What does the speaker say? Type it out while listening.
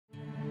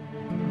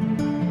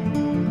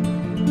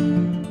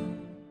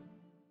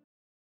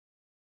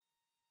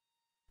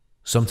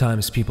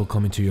Sometimes people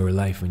come into your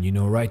life and you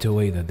know right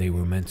away that they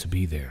were meant to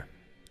be there,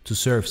 to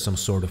serve some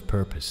sort of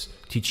purpose,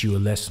 teach you a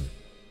lesson,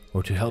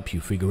 or to help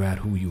you figure out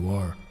who you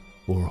are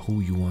or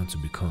who you want to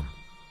become.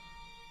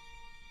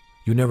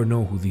 You never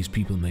know who these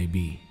people may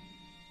be.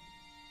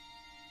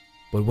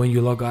 But when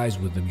you lock eyes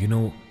with them, you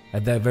know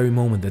at that very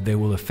moment that they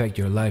will affect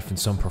your life in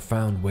some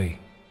profound way.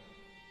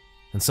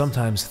 And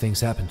sometimes things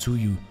happen to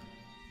you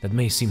that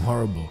may seem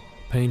horrible,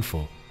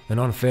 painful, and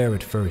unfair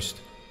at first.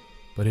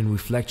 But in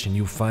reflection,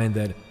 you find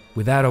that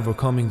without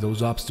overcoming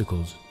those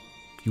obstacles,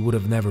 you would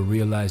have never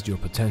realized your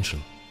potential,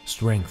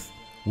 strength,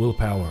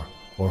 willpower,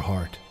 or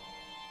heart.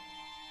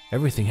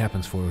 Everything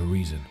happens for a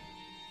reason.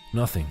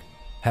 Nothing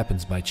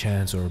happens by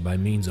chance or by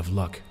means of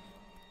luck.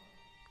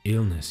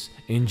 Illness,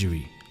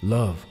 injury,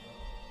 love,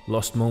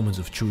 lost moments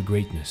of true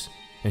greatness,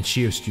 and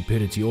sheer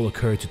stupidity all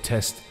occur to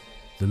test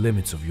the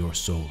limits of your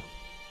soul.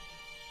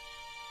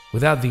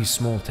 Without these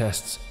small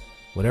tests,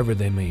 whatever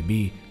they may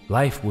be,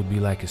 life would be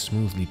like a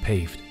smoothly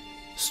paved,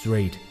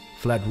 straight,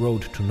 flat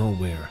road to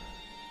nowhere.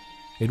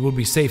 It would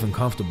be safe and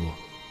comfortable,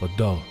 but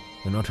dull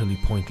and utterly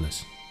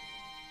pointless.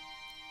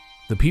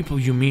 The people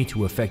you meet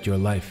who affect your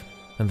life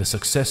and the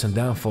success and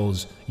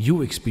downfalls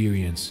you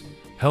experience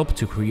help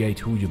to create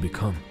who you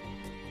become.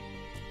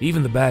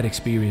 Even the bad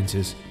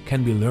experiences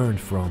can be learned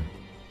from.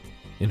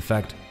 In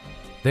fact,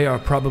 they are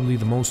probably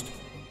the most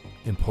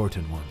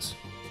important ones.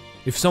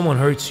 If someone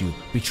hurts you,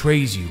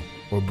 betrays you,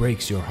 or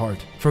breaks your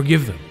heart,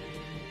 forgive them.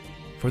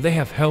 For they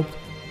have helped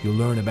you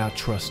learn about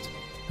trust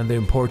and the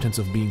importance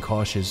of being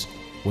cautious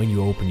when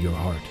you open your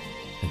heart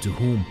and to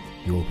whom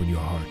you open your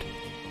heart.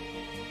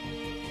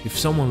 If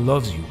someone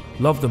loves you,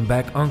 love them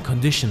back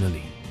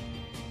unconditionally.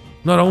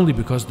 Not only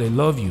because they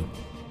love you,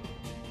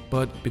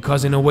 but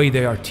because in a way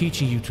they are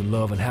teaching you to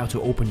love and how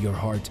to open your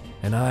heart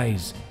and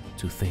eyes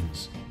to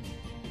things.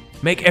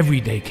 Make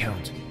every day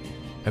count.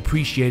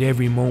 Appreciate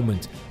every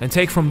moment and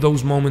take from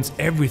those moments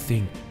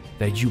everything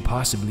that you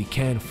possibly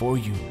can for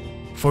you,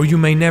 for you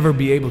may never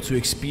be able to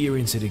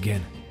experience it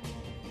again.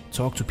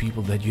 Talk to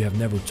people that you have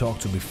never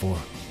talked to before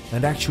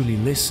and actually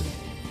listen.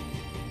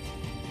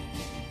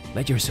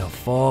 Let yourself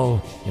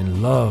fall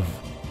in love.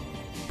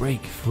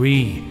 Break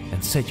free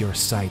and set your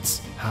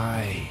sights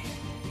high.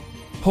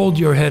 Hold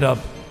your head up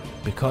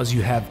because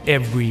you have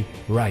every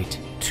right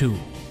to.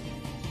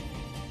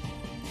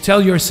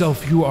 Tell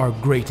yourself you are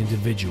a great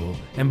individual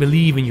and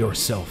believe in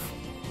yourself.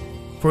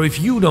 For if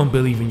you don't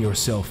believe in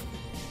yourself,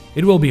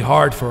 it will be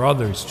hard for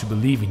others to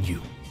believe in you.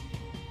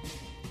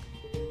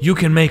 You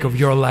can make of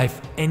your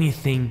life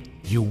anything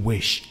you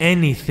wish,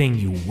 anything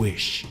you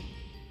wish.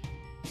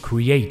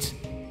 Create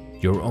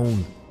your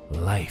own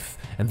life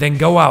and then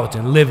go out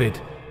and live it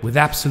with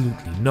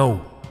absolutely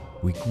no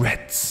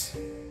regrets.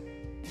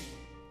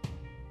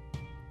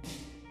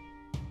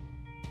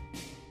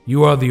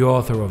 You are the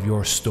author of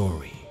your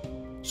story,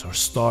 so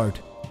start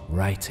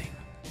writing.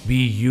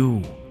 Be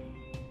you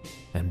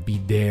and be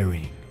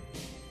daring.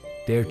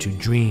 Dare to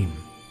dream,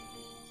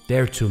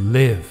 dare to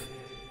live,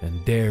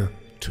 and dare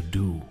to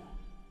do.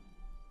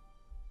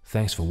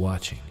 Thanks for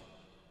watching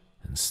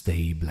and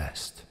stay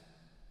blessed.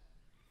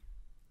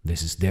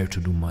 This is Dare to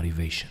Do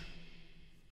Motivation.